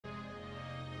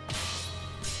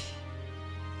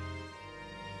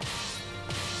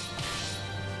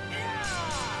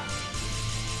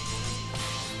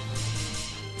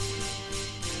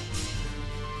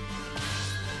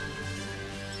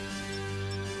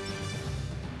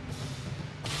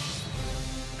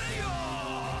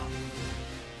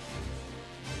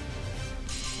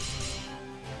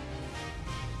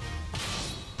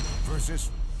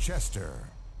versus Chester.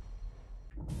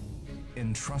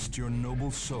 Entrust your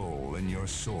noble soul in your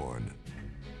sword.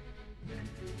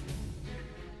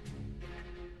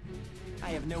 I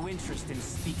have no interest in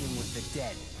speaking with the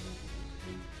dead.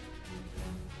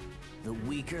 The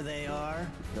weaker they are,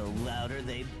 the louder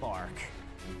they bark.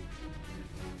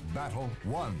 Battle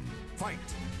 1. Fight!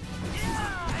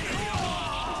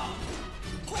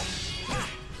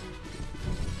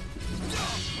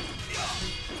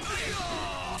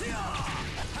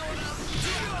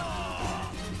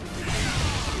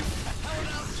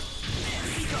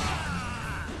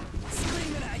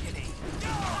 Scream in agony!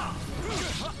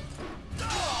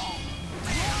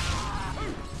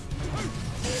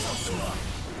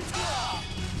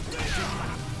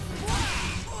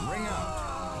 Ring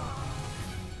out!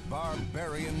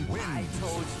 Barbarian wins! I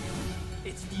told you,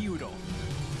 it's feudal.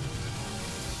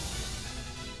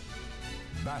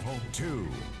 Battle 2.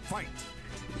 Fight!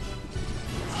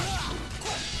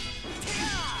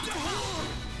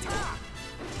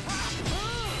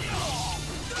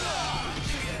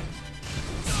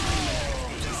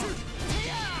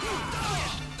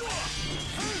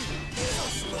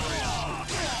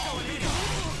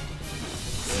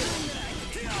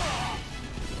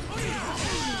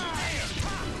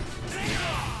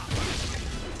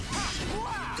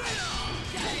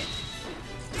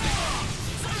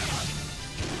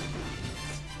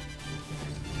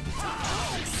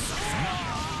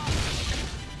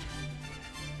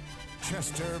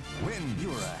 Chester wins.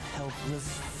 You're a helpless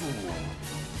fool.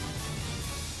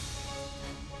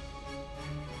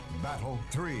 Battle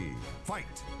 3.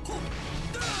 Fight!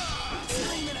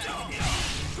 Scream in agony!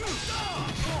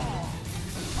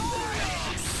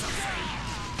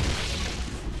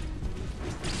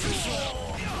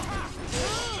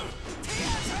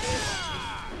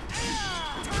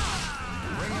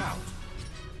 Ring out!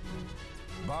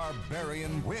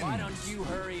 Barbarian wins. Why don't you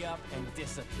hurry up and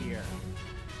disappear?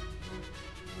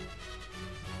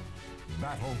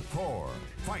 Battle 4.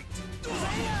 Fight!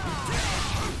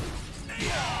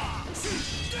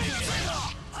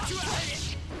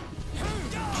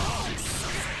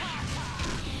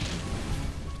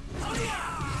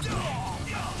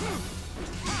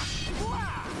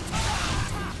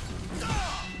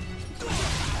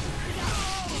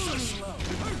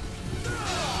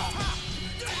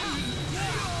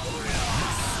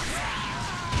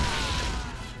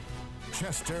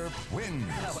 Chester wins.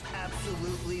 How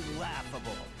absolutely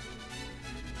laughable.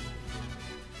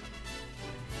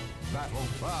 Battle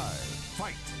 5.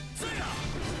 Fight! Ring out!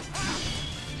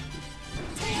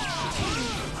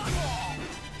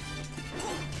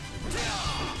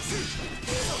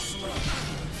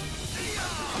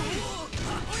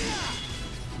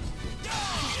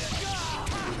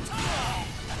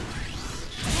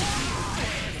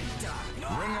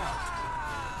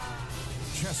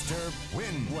 Chester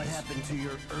wins. What happened to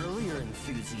your earlier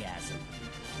enthusiasm?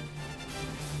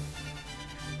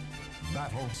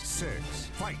 Battle 6.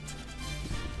 Fight!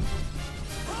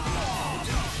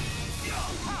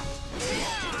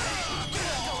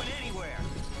 Not going anywhere.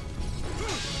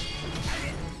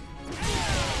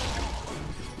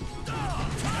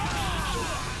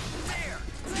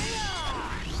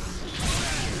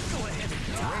 Go ahead and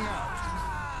die. Ring out!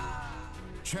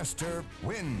 Chester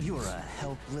wins. You're a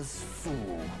helpless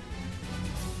fool.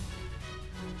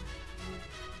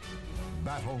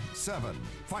 Battle 7.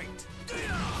 Fight!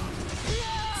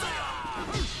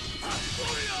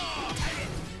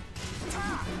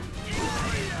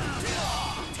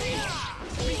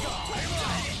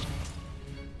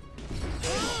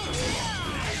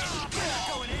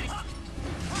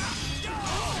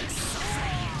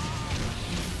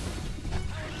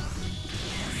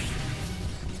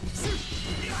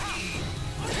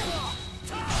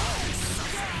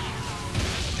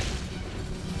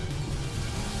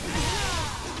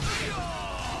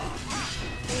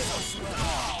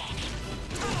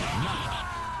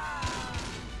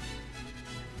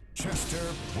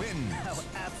 Chester wins. How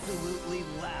absolutely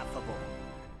laughable.